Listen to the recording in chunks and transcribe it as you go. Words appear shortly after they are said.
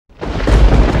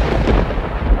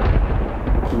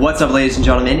What's up, ladies and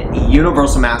gentlemen?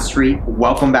 Universal Mastery.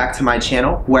 Welcome back to my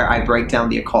channel where I break down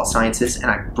the occult sciences and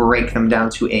I break them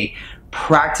down to a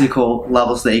practical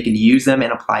level so that you can use them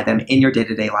and apply them in your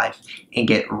day-to-day life and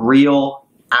get real,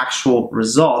 actual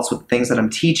results with things that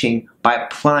I'm teaching by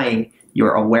applying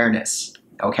your awareness,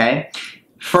 okay?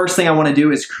 First thing I want to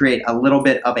do is create a little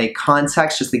bit of a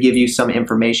context just to give you some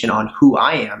information on who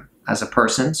I am as a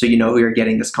person so you know who you're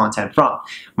getting this content from.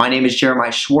 My name is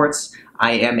Jeremiah Schwartz.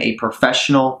 I am a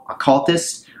professional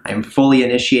occultist. I am fully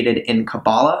initiated in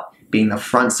Kabbalah, being the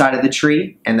front side of the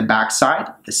tree and the back side,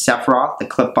 the Sephiroth, the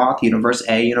Qliphoth, Universe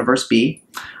A, Universe B.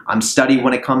 I'm studied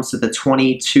when it comes to the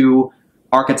 22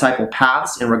 archetypal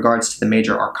paths in regards to the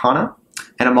major arcana.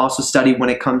 And I'm also studied when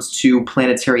it comes to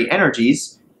planetary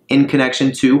energies in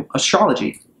connection to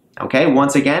astrology. Okay,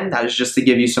 once again, that is just to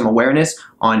give you some awareness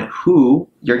on who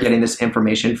you're getting this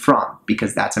information from,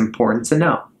 because that's important to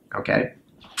know, okay?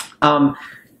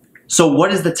 So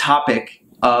what is the topic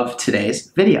of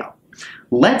today's video?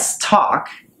 Let's talk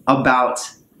about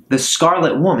the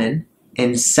Scarlet Woman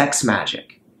in sex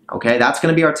magic. Okay, that's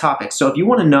going to be our topic. So if you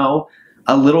want to know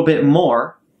a little bit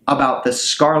more about the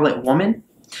Scarlet Woman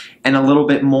and a little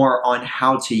bit more on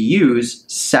how to use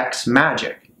sex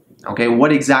magic, okay,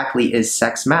 what exactly is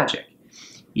sex magic?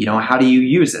 You know, how do you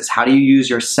use this? How do you use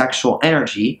your sexual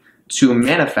energy to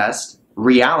manifest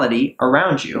reality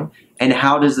around you? And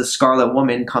how does the Scarlet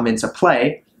Woman come into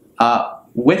play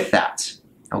with that?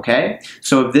 Okay,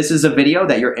 so if this is a video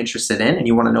that you're interested in and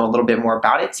you want to know a little bit more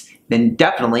about it, then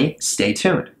definitely stay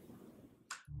tuned.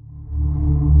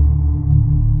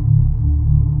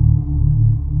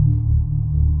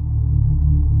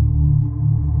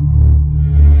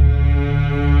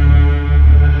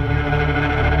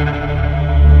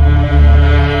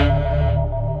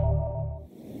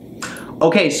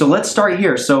 Okay, so let's start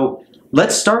here. So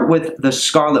let's start with the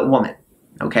Scarlet Woman.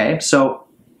 Okay, so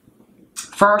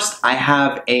first I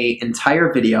have an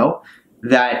entire video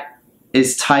that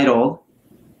is titled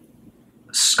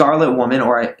Scarlet Woman,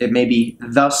 or it may be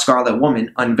The Scarlet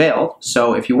Woman Unveiled.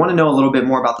 So if you want to know a little bit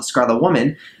more about the Scarlet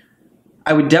Woman,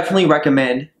 I would definitely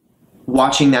recommend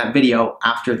watching that video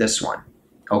after this one.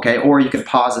 Okay, or you could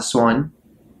pause this one,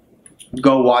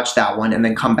 go watch that one, and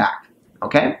then come back.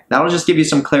 Okay, that'll just give you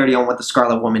some clarity on what the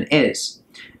Scarlet Woman is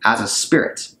as a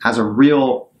spirit, as a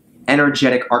real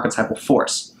energetic archetypal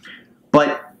force.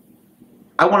 But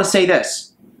I want to say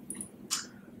this.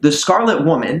 The Scarlet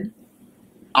Woman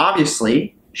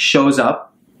obviously shows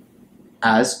up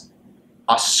as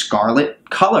a scarlet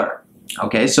color.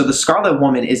 Okay, so the Scarlet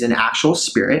Woman is an actual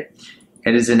spirit.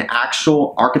 It is an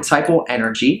actual archetypal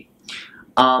energy.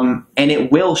 And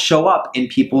it will show up in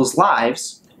people's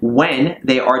lives when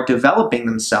they are developing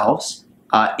themselves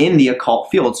in the occult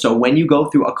field. So when you go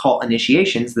through occult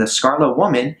initiations, the Scarlet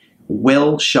Woman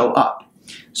will show up.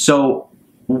 So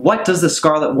what does the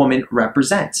Scarlet Woman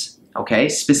represent? Okay,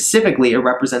 specifically it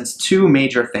represents two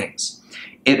major things.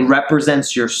 It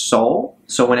represents your soul.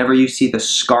 So whenever you see the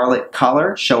scarlet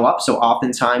color show up, so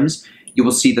oftentimes you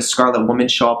will see the Scarlet Woman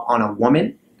show up on a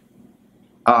woman,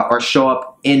 or show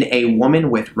up in a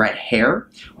woman with red hair,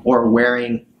 or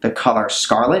wearing the color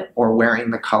scarlet, or wearing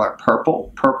the color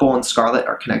purple. Purple and scarlet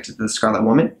are connected to the Scarlet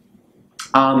Woman.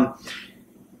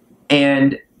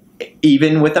 And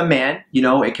even with a man, you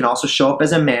know, it can also show up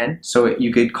as a man. So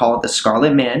you could call it the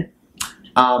Scarlet Man,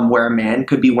 where a man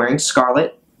could be wearing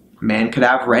scarlet. A man could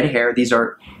have red hair. These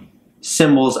are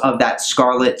symbols of that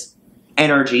scarlet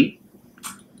energy.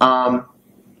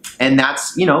 And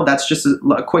that's, you know, that's just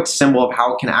a quick symbol of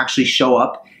how it can actually show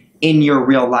up in your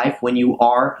real life when you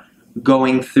are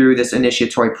going through this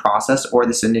initiatory process or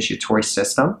this initiatory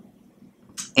system.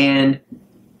 And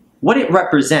what it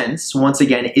represents, once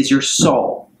again, is your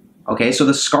soul. Okay, so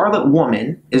the Scarlet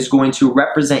Woman is going to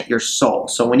represent your soul.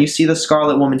 So when you see the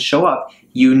Scarlet Woman show up,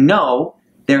 you know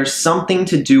there's something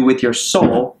to do with your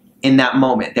soul in that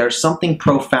moment. There's something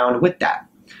profound with that.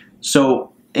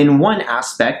 So in one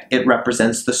aspect, it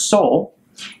represents the soul.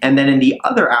 And then in the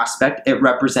other aspect, it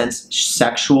represents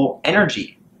sexual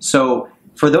energy. So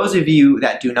for those of you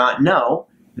that do not know,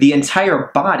 the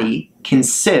entire body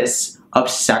consists of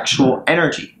sexual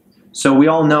energy. So we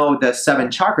all know the 7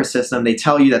 chakra system. They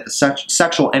tell you that the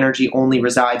sexual energy only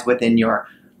resides within your,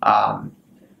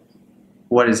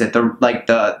 what is it,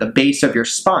 the base of your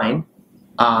spine.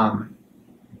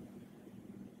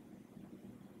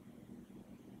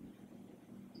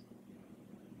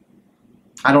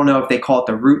 I don't know if they call it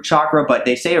the root chakra, but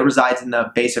they say it resides in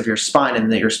the base of your spine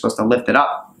and that you're supposed to lift it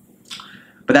up.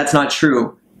 But that's not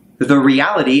true. The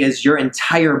reality is your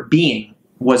entire being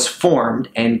was formed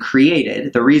and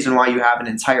created. The reason why you have an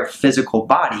entire physical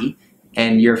body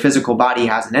and your physical body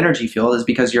has an energy field is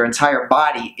because your entire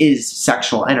body is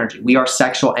sexual energy. We are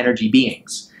sexual energy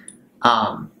beings.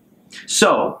 The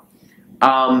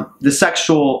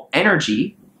sexual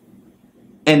energy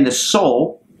and the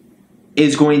soul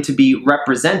is going to be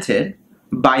represented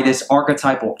by this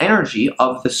archetypal energy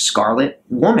of the Scarlet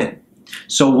Woman.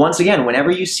 So once again,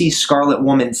 whenever you see Scarlet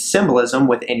Woman symbolism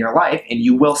within your life, and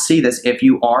you will see this if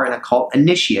you are an occult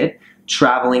initiate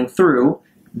traveling through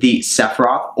the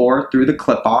Sephiroth or through the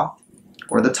Qliphoth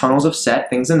or the tunnels of Set,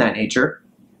 things in that nature,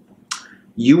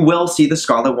 you will see the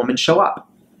Scarlet Woman show up.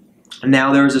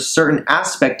 Now, there is a certain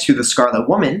aspect to the Scarlet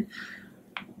Woman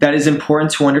that is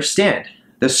important to understand.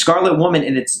 The Scarlet Woman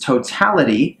in its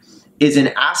totality is an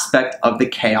aspect of the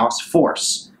Chaos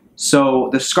Force. So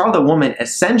the Scarlet Woman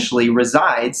essentially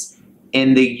resides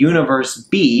in the Universe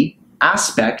B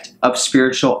aspect of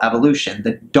spiritual evolution,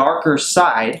 the darker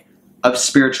side of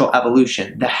spiritual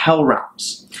evolution, the Hell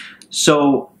Realms.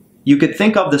 So you could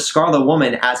think of the Scarlet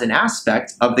Woman as an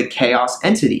aspect of the Chaos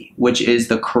entity, which is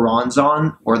the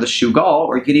Choronzon or the Shugal,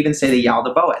 or you could even say the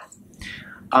Yaldabaoth.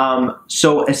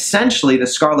 So essentially the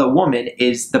Scarlet Woman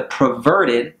is the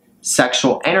perverted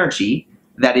sexual energy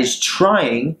that is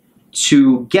trying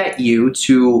to get you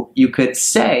to, you could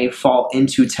say, fall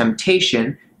into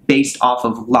temptation based off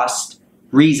of lust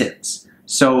reasons.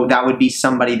 So that would be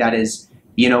somebody that is,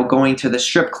 you know, going to the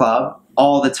strip club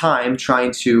all the time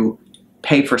trying to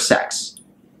pay for sex.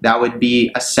 That would be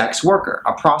a sex worker,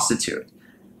 a prostitute.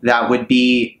 That would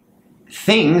be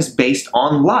things based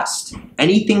on lust.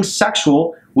 Anything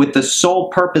sexual with the sole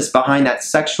purpose behind that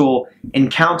sexual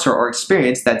encounter or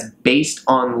experience that's based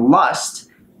on lust,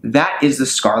 that is the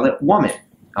Scarlet Woman,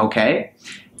 okay?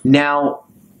 Now,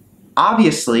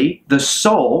 obviously, the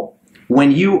soul,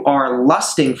 when you are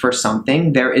lusting for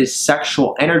something, there is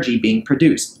sexual energy being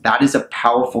produced. That is a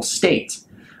powerful state.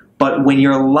 But when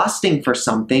you're lusting for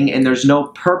something and there's no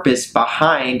purpose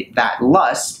behind that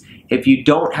lust, if you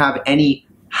don't have any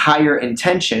higher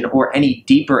intention or any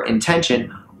deeper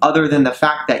intention other than the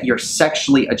fact that you're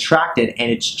sexually attracted and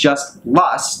it's just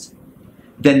lust,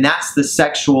 then that's the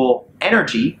sexual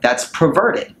energy that's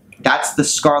perverted. That's the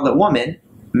Scarlet Woman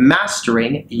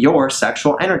mastering your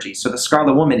sexual energy. So the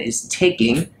Scarlet Woman is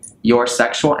taking your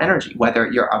sexual energy,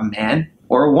 whether you're a man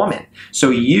or a woman. So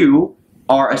you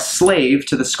are a slave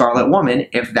to the Scarlet Woman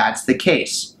if that's the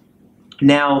case.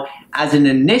 Now, as an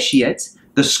initiate,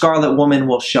 the Scarlet Woman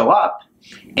will show up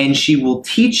and she will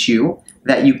teach you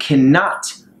that you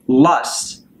cannot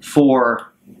lust for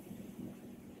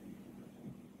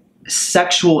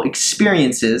sexual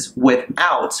experiences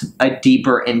without a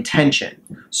deeper intention.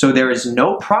 So there is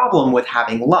no problem with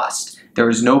having lust. There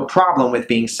is no problem with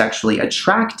being sexually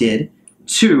attracted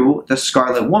to the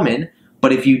Scarlet Woman,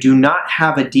 but if you do not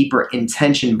have a deeper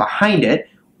intention behind it,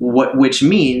 which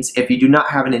means if you do not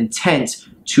have an intent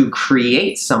to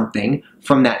create something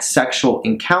from that sexual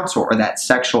encounter or that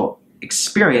sexual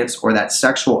experience or that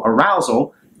sexual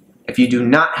arousal, if you do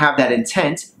not have that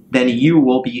intent, then you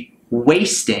will be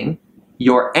wasting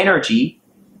your energy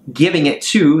giving it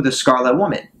to the Scarlet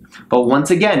Woman. But once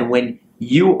again, when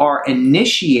you are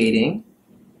initiating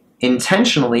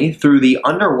intentionally through the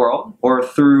underworld or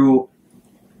through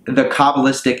the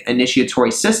Kabbalistic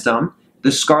initiatory system,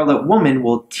 the Scarlet Woman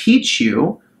will teach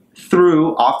you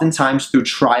through, oftentimes through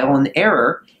trial and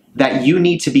error, that you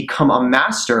need to become a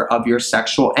master of your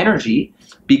sexual energy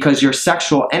because your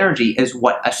sexual energy is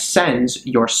what ascends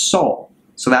your soul.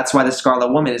 So that's why the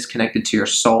Scarlet Woman is connected to your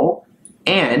soul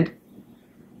and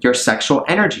your sexual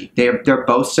energy. They're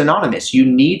both synonymous. You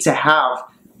need to have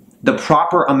the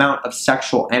proper amount of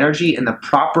sexual energy and the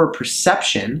proper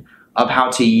perception of how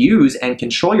to use and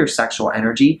control your sexual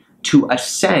energy to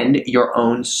ascend your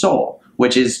own soul,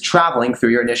 which is traveling through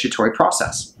your initiatory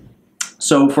process.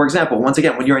 So, for example, once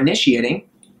again, when you're initiating,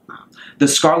 the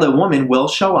Scarlet Woman will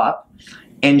show up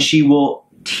and she will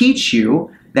teach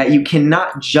you that you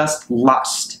cannot just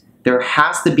lust. There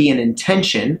has to be an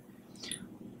intention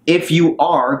if you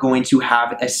are going to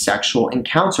have a sexual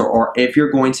encounter, or if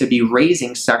you're going to be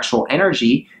raising sexual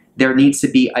energy, there needs to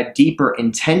be a deeper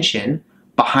intention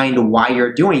behind why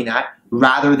you're doing that,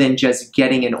 rather than just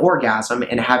getting an orgasm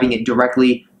and having it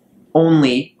directly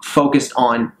only focused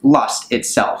on lust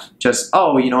itself. Just,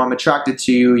 oh, you know, I'm attracted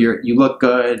to you, you look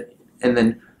good, and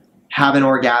then have an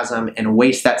orgasm and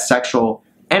waste that sexual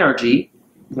energy,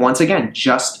 once again,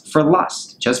 just for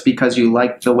lust, just because you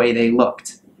liked the way they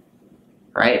looked,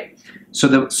 right? So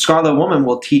the Scarlet Woman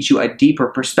will teach you a deeper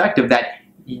perspective that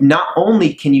not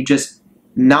only can you just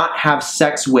not have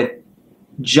sex with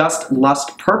just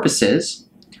lust purposes,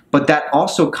 but that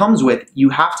also comes with you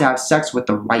have to have sex with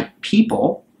the right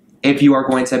people if you are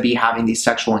going to be having these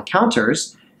sexual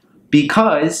encounters,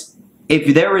 because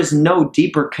if there is no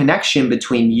deeper connection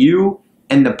between you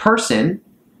and the person,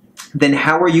 then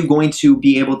how are you going to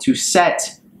be able to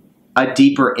set a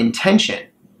deeper intention?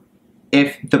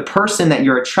 If the person that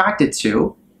you're attracted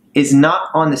to is not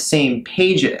on the same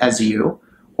page as you,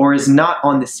 or is not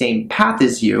on the same path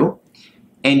as you,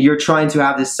 and you're trying to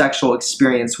have this sexual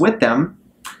experience with them,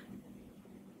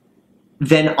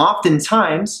 then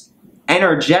oftentimes,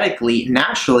 energetically,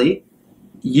 naturally,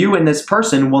 you and this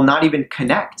person will not even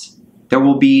connect. There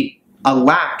will be a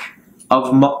lack of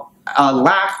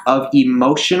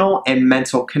emotional and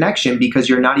mental connection because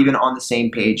you're not even on the same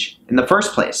page in the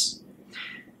first place.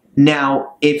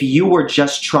 Now, if you were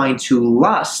just trying to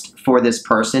lust for this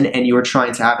person and you were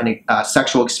trying to have a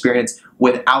sexual experience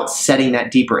without setting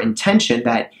that deeper intention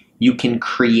that you can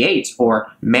create or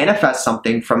manifest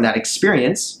something from that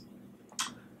experience,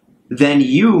 then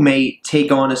you may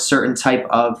take on a certain type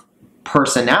of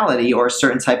personality or a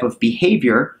certain type of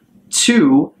behavior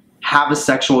to have a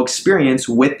sexual experience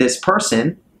with this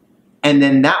person, and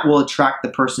then that will attract the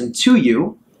person to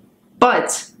you,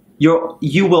 but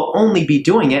you will only be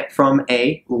doing it from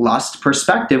a lust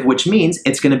perspective, which means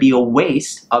it's going to be a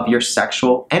waste of your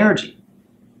sexual energy.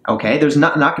 Okay, there's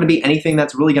not going to be anything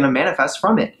that's really going to manifest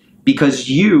from it because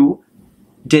you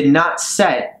did not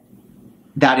set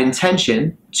that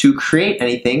intention to create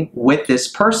anything with this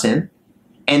person,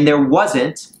 and there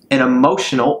wasn't an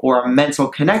emotional or a mental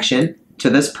connection to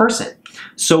this person.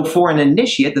 So for an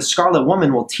initiate, the Scarlet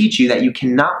Woman will teach you that you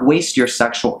cannot waste your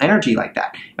sexual energy like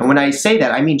that. And when I say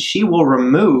that, I mean she will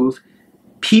remove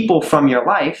people from your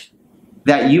life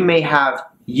that you may have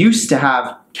used to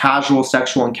have casual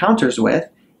sexual encounters with,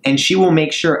 and she will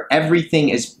make sure everything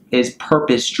is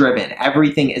purpose-driven.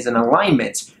 Everything is in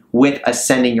alignment with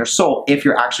ascending your soul if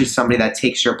you're actually somebody that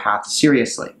takes your path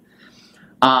seriously.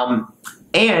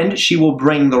 And she will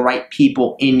bring the right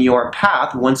people in your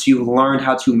path once you've learned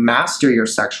how to master your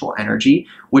sexual energy,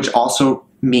 which also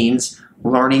means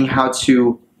learning how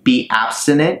to be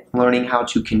abstinent, learning how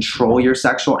to control your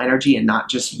sexual energy and not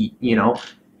just,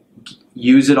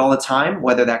 use it all the time,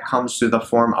 whether that comes through the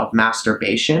form of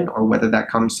masturbation or whether that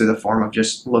comes through the form of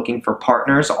just looking for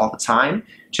partners all the time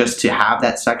just to have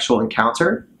that sexual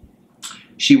encounter.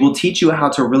 She will teach you how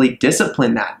to really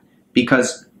discipline that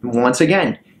because, once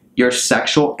again, your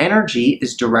sexual energy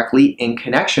is directly in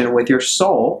connection with your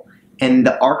soul, and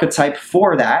the archetype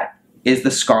for that is the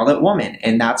Scarlet Woman,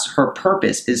 and that's her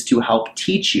purpose, is to help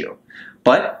teach you.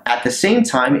 But at the same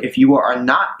time, if you are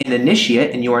not an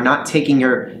initiate and you are not taking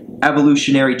your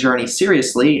evolutionary journey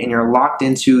seriously and you're locked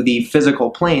into the physical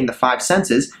plane, the five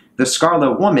senses, the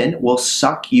Scarlet Woman will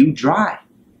suck you dry.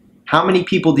 How many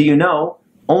people do you know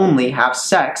only have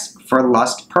sex for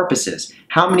lust purposes?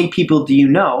 How many people do you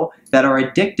know that are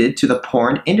addicted to the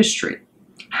porn industry?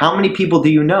 How many people do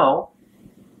you know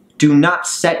do not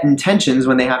set intentions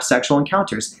when they have sexual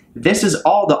encounters? This is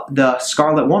all the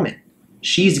Scarlet Woman.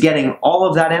 She's getting all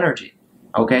of that energy,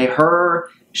 okay?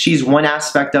 She's one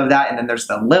aspect of that, and then there's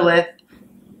the Lilith.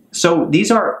 So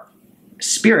these are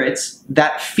spirits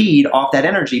that feed off that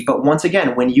energy, but once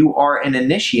again, when you are an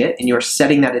initiate and you're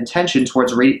setting that intention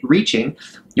towards reaching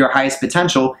your highest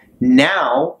potential,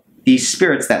 now these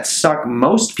spirits that suck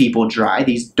most people dry,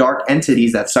 these dark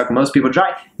entities that suck most people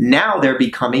dry, now they're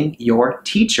becoming your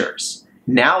teachers.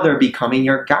 Now they're becoming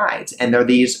your guides, and they're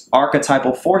these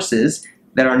archetypal forces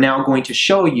that are now going to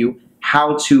show you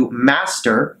how to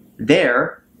master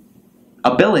their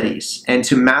abilities. And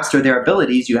to master their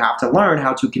abilities, you have to learn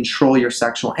how to control your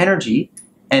sexual energy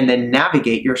and then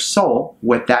navigate your soul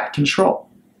with that control.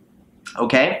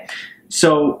 Okay?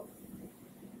 So,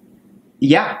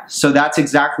 yeah, so that's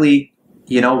exactly,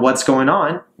 what's going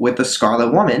on with the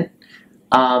Scarlet Woman,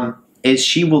 is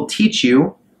she will teach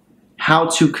you how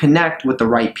to connect with the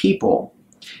right people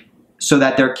so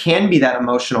that there can be that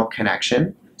emotional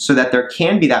connection, so that there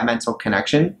can be that mental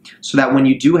connection, so that when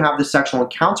you do have the sexual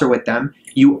encounter with them,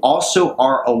 you also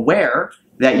are aware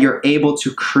that you're able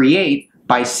to create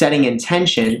by setting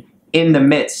intention in the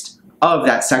midst of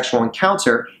that sexual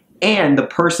encounter, and the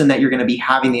person that you're going to be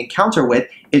having the encounter with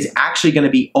is actually going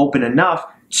to be open enough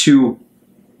to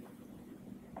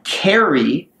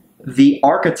carry the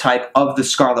archetype of the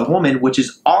Scarlet Woman, which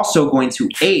is also going to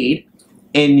aid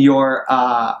in your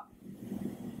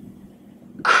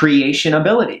creation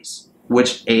abilities,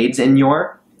 which aids in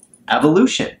your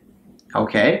evolution.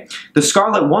 Okay? The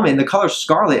Scarlet Woman, the color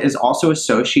scarlet, is also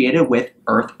associated with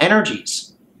earth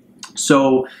energies.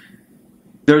 So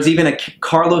there's even a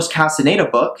Carlos Castaneda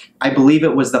book, I believe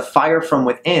it was The Fire from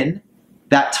Within,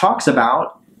 that talks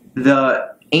about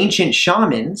the ancient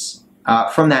shamans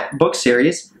from that book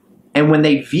series And when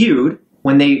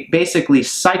they basically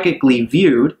psychically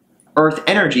viewed earth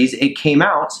energies, it came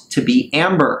out to be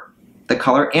amber, the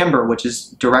color amber, which is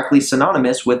directly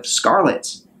synonymous with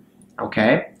scarlet.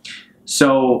 Okay?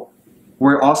 So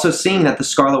we're also seeing that the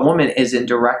Scarlet Woman is in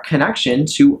direct connection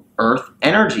to earth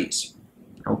energies.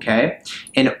 Okay?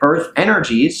 And earth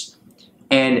energies,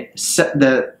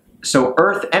 so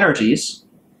earth energies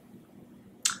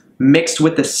mixed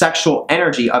with the sexual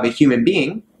energy of a human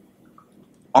being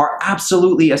are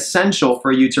absolutely essential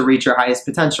for you to reach your highest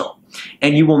potential.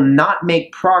 And you will not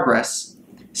make progress,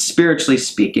 spiritually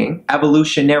speaking,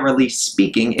 evolutionarily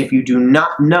speaking, if you do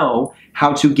not know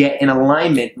how to get in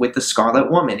alignment with the Scarlet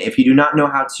Woman, if you do not know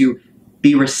how to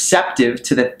be receptive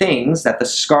to the things that the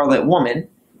Scarlet Woman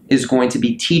is going to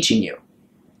be teaching you.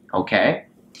 Okay?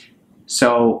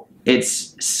 So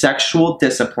it's sexual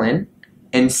discipline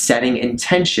and setting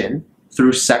intention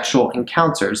through sexual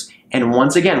encounters. And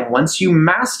once again, once you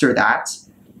master that,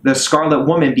 the Scarlet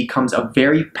Woman becomes a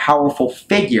very powerful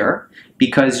figure,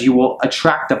 because you will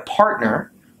attract a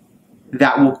partner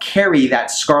that will carry that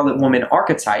Scarlet Woman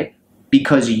archetype,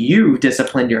 because you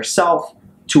disciplined yourself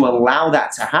to allow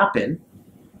that to happen.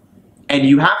 And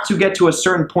you have to get to a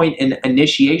certain point in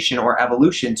initiation or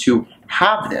evolution to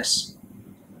have this.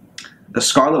 The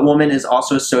Scarlet Woman is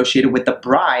also associated with the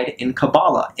bride in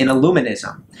Kabbalah, in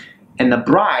Illuminism. And the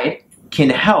bride can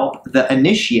help the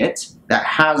initiate that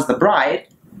has the bride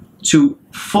to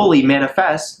fully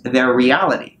manifest their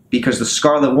reality, because the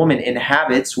Scarlet Woman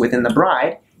inhabits within the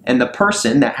bride, and the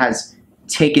person that has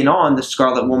taken on the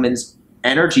Scarlet Woman's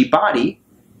energy body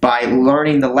by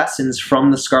learning the lessons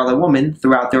from the Scarlet Woman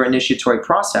throughout their initiatory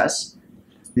process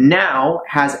now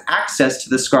has access to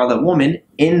the Scarlet Woman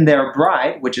in their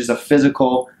bride, which is a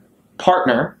physical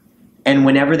partner. And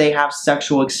whenever they have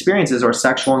sexual experiences or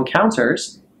sexual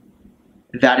encounters,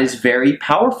 that is very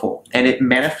powerful, and it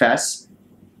manifests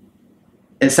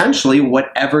essentially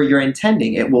whatever you're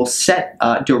intending. It will set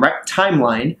a direct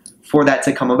timeline for that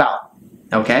to come about.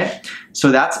 Okay? So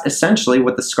that's essentially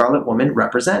what the Scarlet Woman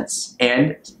represents.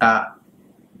 And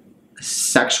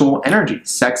sexual energy,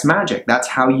 sex magic. That's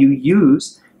how you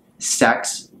use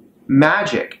sex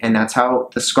magic. And that's how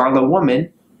the Scarlet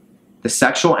Woman, the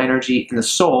sexual energy, and the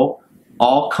soul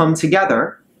all come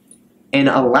together and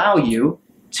allow you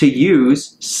to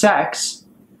use sex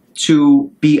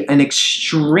to be an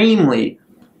extremely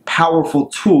powerful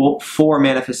tool for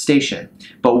manifestation.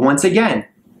 But once again,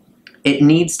 it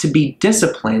needs to be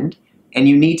disciplined, and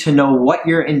you need to know what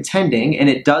you're intending, and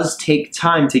it does take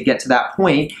time to get to that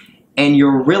point, and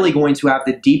you're really going to have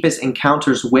the deepest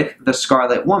encounters with the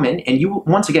Scarlet Woman, and you,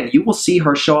 once again, you will see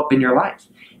her show up in your life.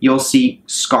 You'll see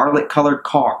scarlet colored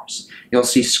cars. You'll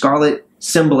see scarlet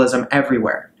symbolism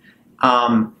everywhere.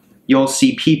 You'll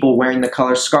see people wearing the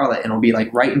color scarlet, and it'll be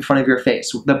like right in front of your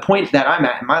face. The point that I'm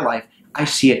at in my life, I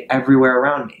see it everywhere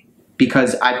around me,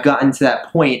 because I've gotten to that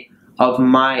point of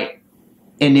my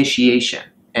initiation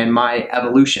and my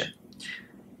evolution.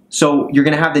 So you're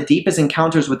going to have the deepest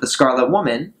encounters with the Scarlet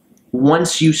Woman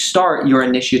once you start your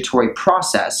initiatory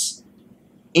process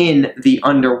in the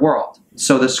underworld.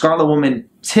 So the Scarlet Woman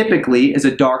typically is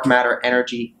a dark matter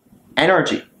energy,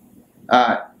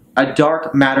 a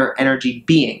dark matter energy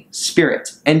being,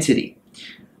 spirit, entity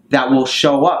that will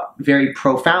show up very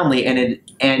profoundly and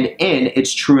in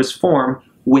its truest form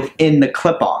within the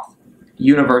Qliphoth,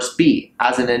 Universe B,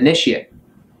 as an initiate.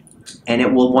 And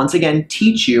it will once again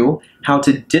teach you how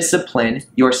to discipline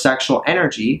your sexual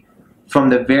energy from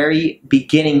the very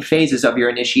beginning phases of your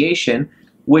initiation,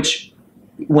 which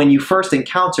when you first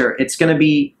encounter, it's going to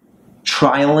be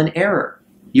trial and error.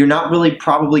 You're not really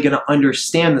probably going to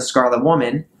understand the Scarlet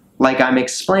Woman like I'm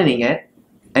explaining it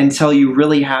until you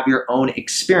really have your own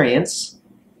experience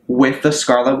with the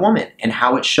Scarlet Woman and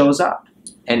how it shows up.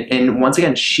 And once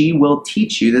again, she will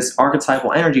teach you, this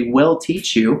archetypal energy will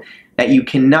teach you that you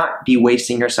cannot be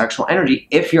wasting your sexual energy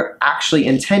if you're actually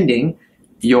intending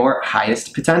your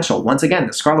highest potential. Once again,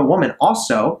 the Scarlet Woman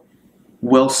also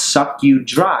will suck you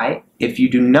dry if you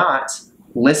do not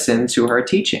listen to her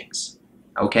teachings.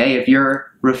 Okay? If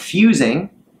you're refusing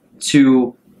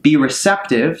to be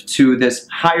receptive to this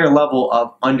higher level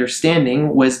of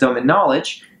understanding, wisdom, and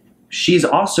knowledge, she's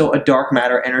also a dark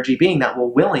matter energy being that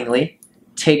will willingly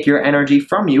take your energy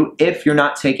from you if you're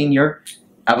not taking your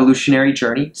evolutionary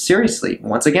journey seriously.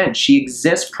 Once again, she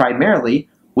exists primarily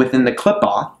within the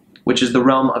Qliphoth, which is the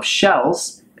realm of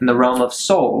shells and the realm of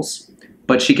souls,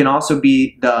 but she can also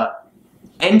be the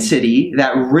entity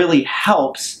that really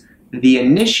helps the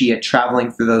initiate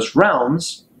traveling through those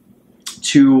realms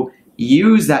to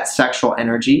use that sexual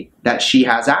energy that she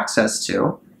has access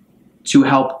to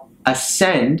help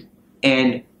ascend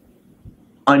and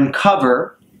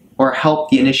uncover or help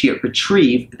the initiate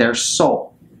retrieve their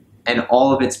soul and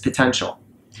all of its potential.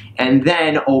 And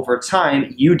then over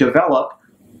time, you develop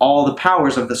all the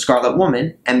powers of the Scarlet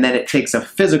Woman, and then it takes a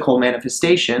physical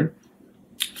manifestation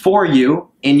for you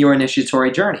in your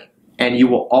initiatory journey. And you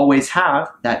will always have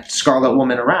that Scarlet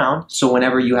Woman around, so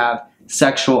whenever you have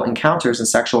sexual encounters and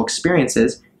sexual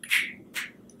experiences,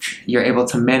 you're able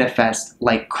to manifest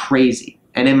like crazy.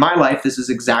 And in my life, this is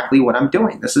exactly what I'm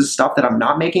doing. This is stuff that I'm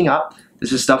not making up.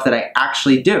 This is stuff that I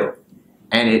actually do.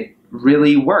 And it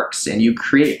really works, and you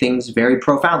create things very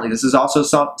profoundly. This is also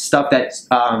some stuff that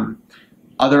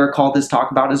other occultists talk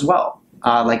about as well,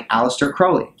 like Aleister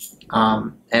Crowley.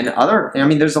 And other, I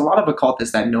mean, there's a lot of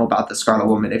occultists that know about the Scarlet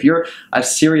Woman. If you're a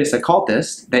serious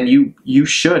occultist, then you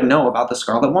should know about the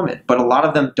Scarlet Woman. But a lot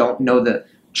of them don't know the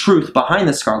truth behind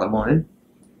the Scarlet Woman.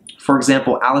 For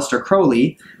example, Aleister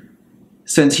Crowley,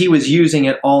 since he was using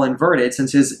it all inverted,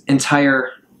 since his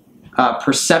entire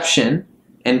perception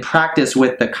and practice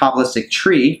with the Kabbalistic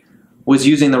tree was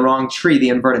using the wrong tree, the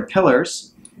inverted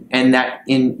pillars, and that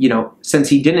since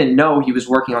he didn't know he was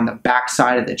working on the back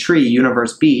side of the tree,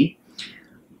 Universe B,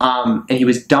 and he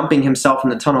was dumping himself in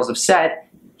the tunnels of Set,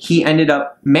 he ended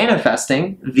up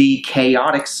manifesting the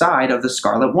chaotic side of the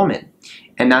Scarlet Woman.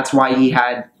 And that's why he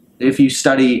had, if you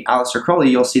study Aleister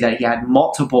Crowley, you'll see that he had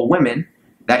multiple women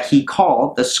that he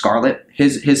called the Scarlet,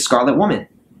 his Scarlet Woman.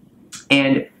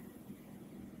 And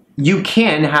you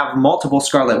can have multiple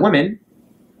Scarlet Women,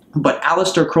 but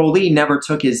Aleister Crowley never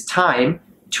took his time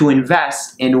to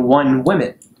invest in one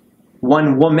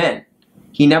woman.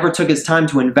 He never took his time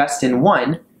to invest in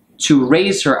one to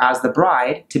raise her as the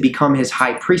bride to become his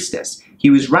high priestess. He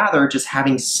was rather just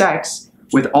having sex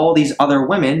with all these other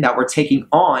women that were taking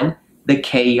on the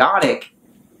chaotic,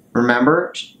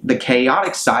 remember, the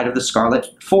chaotic side of the Scarlet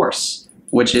Force,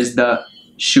 which is the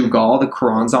Shugal, the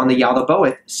Choronzon, the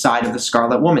Yaldabaoth side of the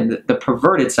Scarlet Woman, the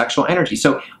perverted sexual energy.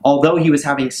 So although he was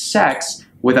having sex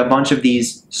with a bunch of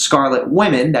these Scarlet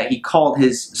Women that he called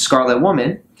his Scarlet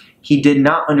Woman, he did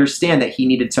not understand that he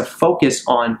needed to focus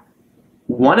on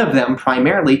one of them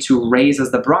primarily to raise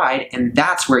as the bride, and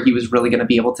that's where he was really going to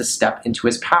be able to step into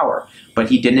his power. But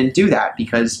he didn't do that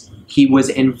because he was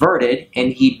inverted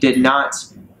and he did not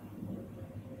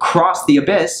cross the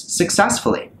abyss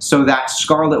successfully. So that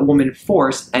Scarlet Woman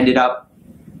force ended up,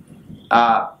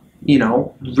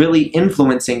 really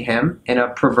influencing him in a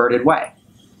perverted way.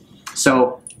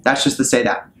 So that's just to say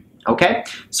that. Okay?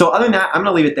 So other than that, I'm going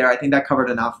to leave it there. I think that covered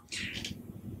enough.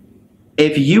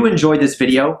 If you enjoyed this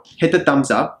video, hit the thumbs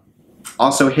up.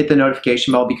 Also hit the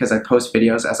notification bell because I post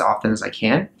videos as often as I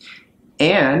can.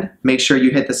 And make sure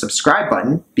you hit the subscribe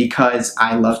button because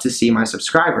I love to see my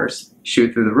subscribers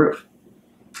shoot through the roof.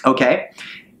 Okay?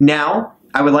 Now,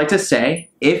 I would like to say,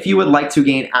 if you would like to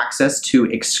gain access to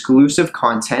exclusive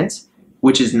content,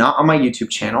 which is not on my YouTube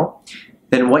channel,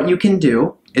 then what you can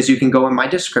do is you can go in my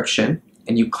description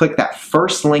and you click that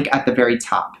first link at the very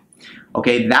top.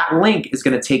 Okay, that link is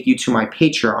going to take you to my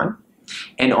Patreon.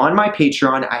 And on my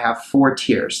Patreon, I have 4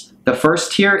 tiers. The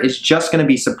first tier is just going to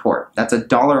be support. That's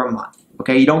 $1 a month.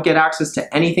 Okay, you don't get access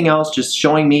to anything else, just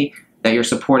showing me that you're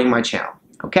supporting my channel.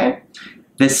 Okay?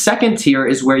 The second tier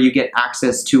is where you get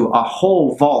access to a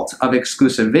whole vault of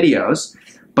exclusive videos,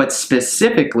 but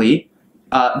specifically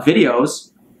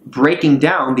videos breaking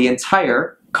down the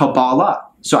entire Kabbalah.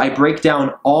 So I break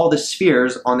down all the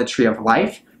spheres on the Tree of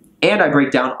Life, and I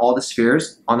break down all the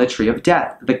spheres on the Tree of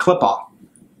Death, the Qliphoth.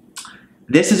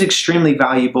 This is extremely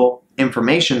valuable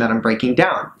information that I'm breaking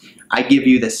down. I give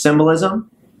you the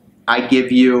symbolism, I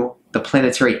give you the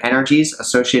planetary energies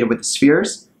associated with the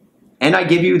spheres, and I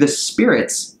give you the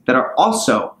spirits that are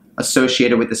also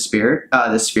associated with the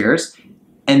spheres,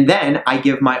 and then I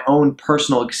give my own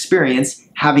personal experience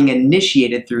having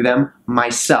initiated through them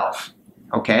myself.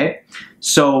 Okay?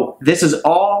 So this is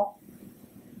all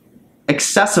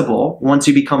accessible once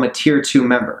you become a Tier 2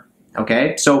 member.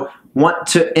 Okay? So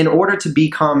in order to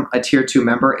become a Tier 2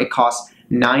 member, it costs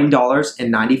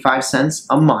 $9.95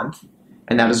 a month,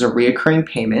 and that is a reoccurring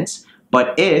payment.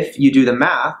 But if you do the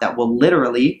math, that will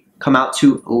literally come out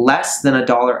to less than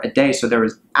 $1 a day. So there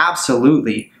is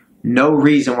absolutely no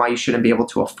reason why you shouldn't be able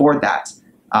to afford that,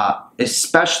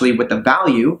 especially with the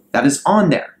value that is on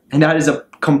there. And that is a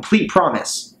complete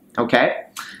promise, okay?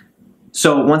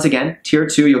 So once again, Tier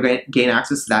 2, you'll gain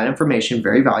access to that information,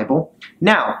 very valuable.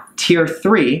 Now, Tier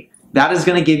 3, that is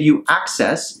gonna give you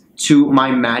access to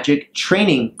my magic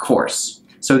training course.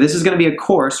 So this is gonna be a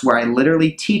course where I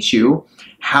literally teach you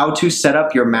how to set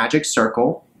up your magic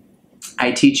circle.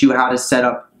 I teach you how to set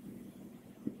up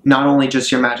not only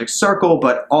just your magic circle,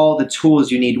 but all the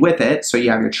tools you need with it. So you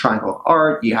have your triangle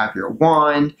art, you have your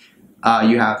wand,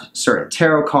 You have certain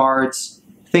tarot cards,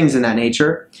 things in that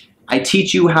nature. I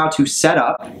teach you how to set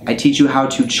up, I teach you how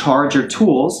to charge your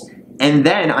tools, and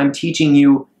then I'm teaching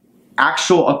you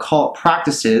actual occult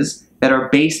practices that are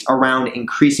based around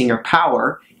increasing your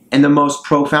power in the most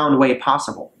profound way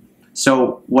possible.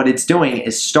 So what it's doing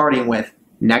is starting with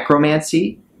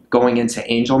necromancy, going into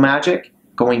angel magic,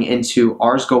 going into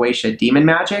Ars Goetia demon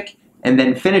magic, and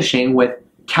then finishing with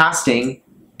casting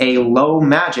a low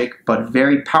magic but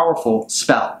very powerful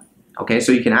spell. Okay,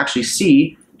 so you can actually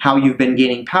see how you've been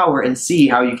gaining power and see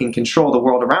how you can control the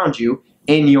world around you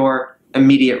in your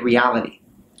immediate reality.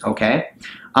 Okay,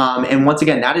 and once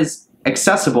again, that is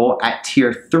accessible at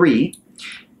tier 3,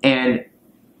 and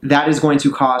that is going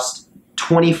to cost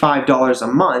 $25 a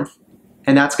month,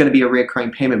 and that's going to be a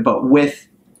recurring payment, but with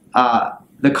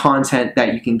the content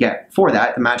that you can get for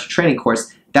that, the magic training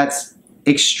course, that's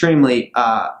extremely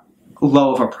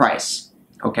low of a price,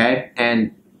 okay?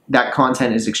 And that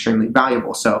content is extremely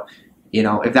valuable. So, you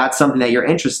know, if that's something that you're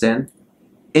interested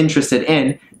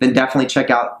in, then definitely check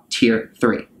out tier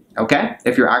 3, okay?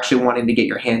 If you're actually wanting to get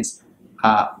your hands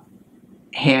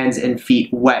and feet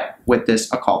wet with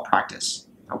this occult practice,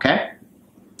 okay?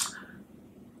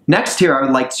 Next tier I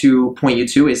would like to point you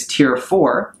to is tier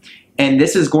 4, and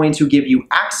this is going to give you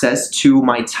access to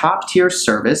my top tier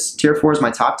service. Tier 4 is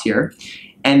my top tier,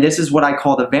 and this is what I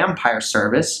call the vampire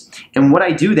service. And what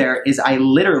I do there is I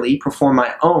literally perform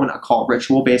my own occult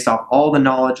ritual based off all the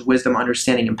knowledge, wisdom,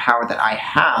 understanding, and power that I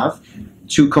have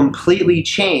to completely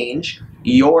change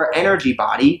your energy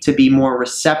body to be more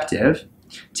receptive,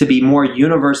 to be more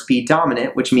universe B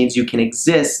dominant, which means you can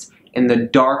exist in the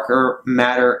darker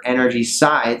matter energy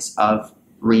sides of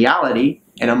reality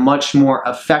in a much more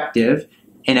effective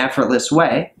and effortless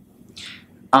way.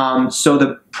 So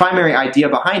the primary idea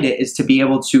behind it is to be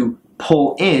able to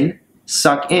pull in,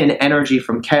 suck in energy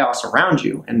from chaos around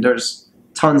you, and there's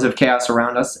tons of chaos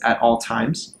around us at all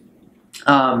times.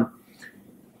 And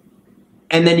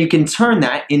then you can turn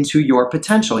that into your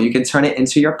potential. You can turn it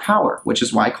into your power, which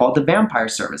is why I call it the vampire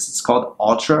service. It's called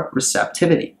ultra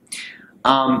receptivity.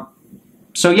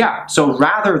 So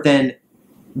rather than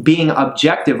being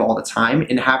objective all the time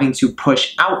and having to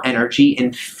push out energy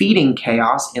and feeding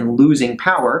chaos and losing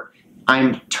power,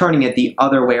 I'm turning it the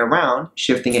other way around,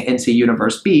 shifting it into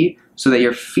universe B so that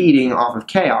you're feeding off of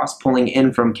chaos, pulling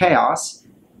in from chaos,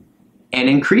 and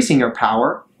increasing your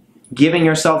power, giving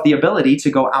yourself the ability to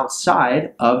go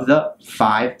outside of the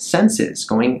 5 senses,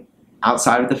 going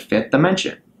outside of the 5th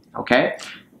dimension, okay?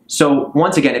 So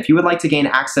once again, if you would like to gain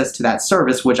access to that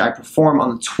service, which I perform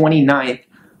on the 29th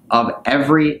of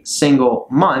every single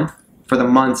month, for the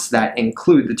months that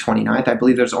include the 29th, I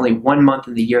believe there's only 1 month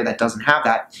in the year that doesn't have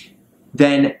that,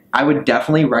 then I would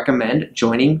definitely recommend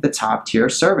joining the top tier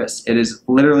service. It is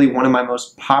literally one of my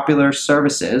most popular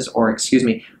services, or excuse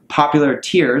me, popular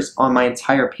tiers on my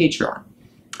entire Patreon,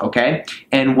 okay?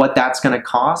 And what that's gonna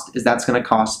cost is that's gonna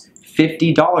cost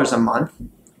 $50 a month,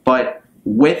 but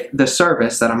with the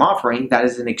service that I'm offering, that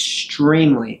is an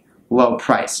extremely low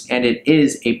price, and it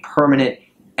is a permanent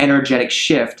energetic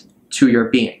shift to your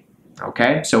being,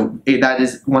 okay? So that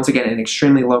is, once again, an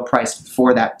extremely low price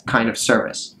for that kind of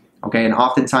service, okay? And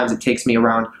oftentimes it takes me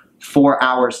around 4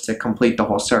 hours to complete the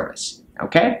whole service,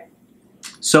 okay?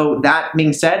 So that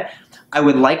being said, I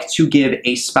would like to give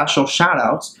a special shout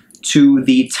out to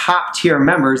the top tier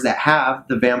members that have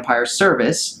the vampire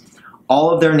service. All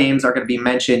of their names are going to be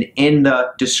mentioned in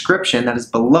the description that is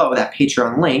below that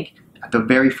Patreon link, at the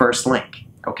very first link,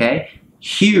 okay?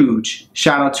 Huge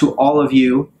shout out to all of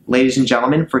you, ladies and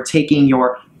gentlemen, for taking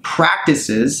your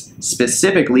practices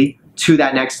specifically to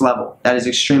that next level. That is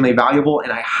extremely valuable,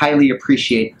 and I highly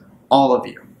appreciate all of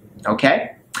you,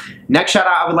 okay? Next shout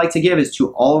out I would like to give is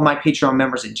to all of my Patreon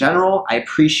members in general. I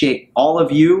appreciate all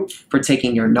of you for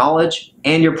taking your knowledge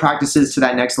and your practices to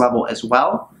that next level as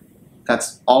well.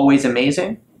 That's always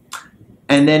amazing.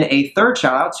 And then a third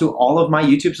shout out to all of my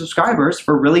YouTube subscribers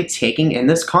for really taking in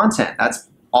this content. That's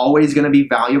always going to be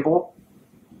valuable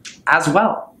as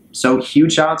well. So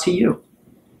huge shout out to you.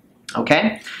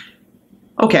 Okay?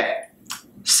 Okay.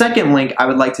 Second link I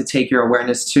would like to take your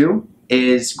awareness to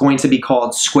is going to be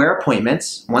called Square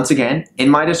Appointments. Once again, in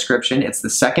my description, it's the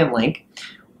second link.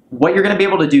 What you're going to be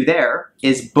able to do there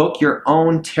is book your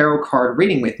own tarot card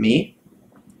reading with me,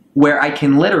 where I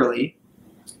can literally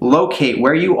locate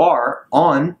where you are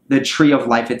on the tree of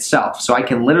life itself. So I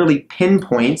can literally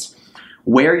pinpoint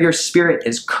where your spirit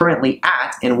is currently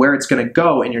at and where it's going to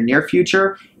go in your near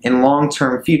future and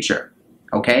long-term future.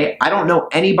 Okay? I don't know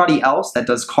anybody else that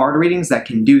does card readings that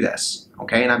can do this.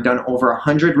 Okay? And I've done over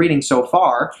 100 readings so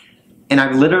far, and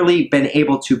I've literally been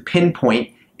able to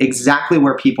pinpoint exactly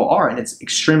where people are, and it's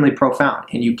extremely profound.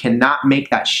 And you cannot make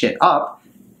that shit up,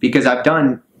 because I've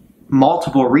done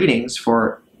multiple readings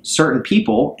for certain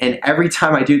people, and every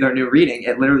time I do their new reading,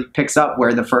 it literally picks up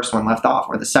where the first one left off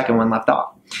or the second one left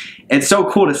off. It's so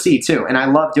cool to see too, and I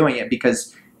love doing it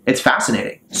because it's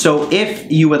fascinating. So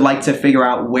if you would like to figure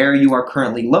out where you are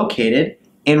currently located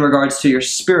in regards to your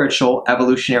spiritual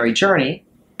evolutionary journey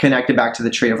connected back to the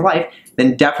tree of life,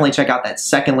 then definitely check out that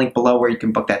second link below where you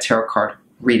can book that tarot card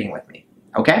reading with me,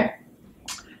 okay?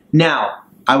 Now,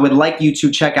 I would like you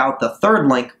to check out the third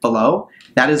link below.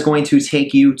 That is going to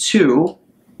take you to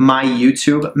my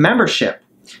YouTube membership.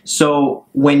 So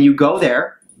when you go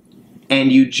there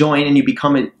and you join and you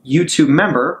become a YouTube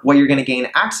member, what you're gonna gain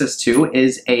access to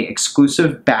is a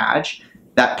exclusive badge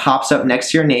that pops up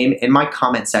next to your name in my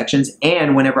comment sections,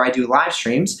 and whenever I do live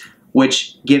streams,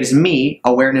 which gives me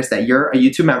awareness that you're a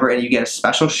YouTube member, and you get a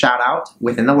special shout out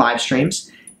within the live streams.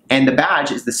 And the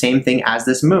badge is the same thing as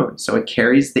this moon. So it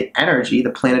carries the energy, the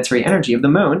planetary energy of the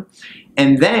moon.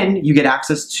 And then you get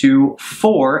access to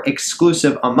 4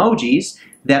 exclusive emojis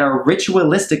that are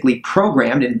ritualistically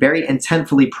programmed and very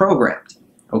intentfully programmed.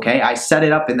 Okay, I set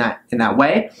it up in that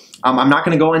way. I'm not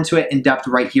going to go into it in depth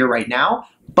right here, right now,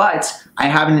 but I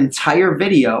have an entire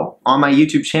video on my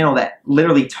YouTube channel that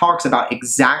literally talks about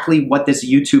exactly what this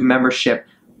YouTube membership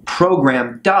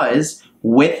program does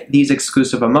with these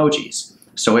exclusive emojis.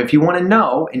 So if you want to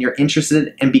know and you're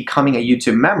interested in becoming a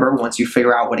YouTube member once you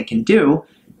figure out what it can do,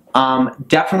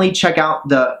 definitely check out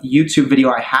the YouTube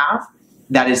video I have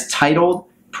that is titled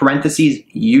parentheses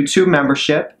YouTube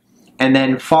membership and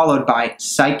then followed by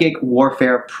Psychic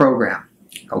Warfare Program.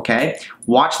 Okay,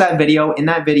 watch that video. In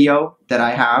that video that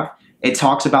I have, it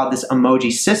talks about this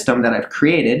emoji system that I've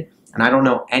created, and I don't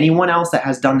know anyone else that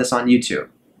has done this on YouTube.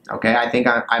 Okay, I think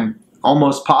I'm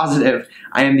almost positive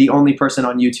I am the only person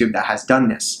on YouTube that has done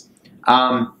this.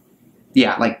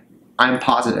 Yeah, like I'm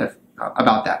positive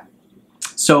about that.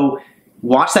 So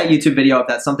watch that YouTube video if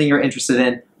that's something you're interested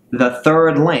in. The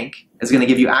third link is going to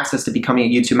give you access to becoming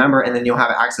a YouTube member, and then you'll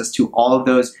have access to all of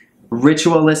those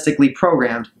ritualistically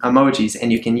programmed emojis,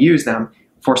 and you can use them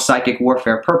for psychic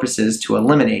warfare purposes to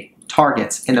eliminate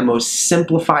targets in the most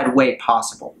simplified way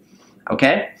possible.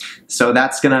 Okay, so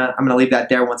I'm gonna leave that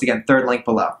there. Once again, third link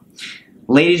below.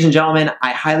 Ladies and gentlemen,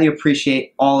 I highly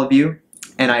appreciate all of you,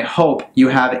 and I hope you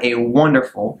have a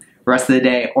wonderful rest of the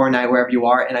day or night wherever you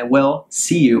are, and I will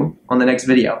see you on the next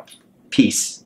video. Peace.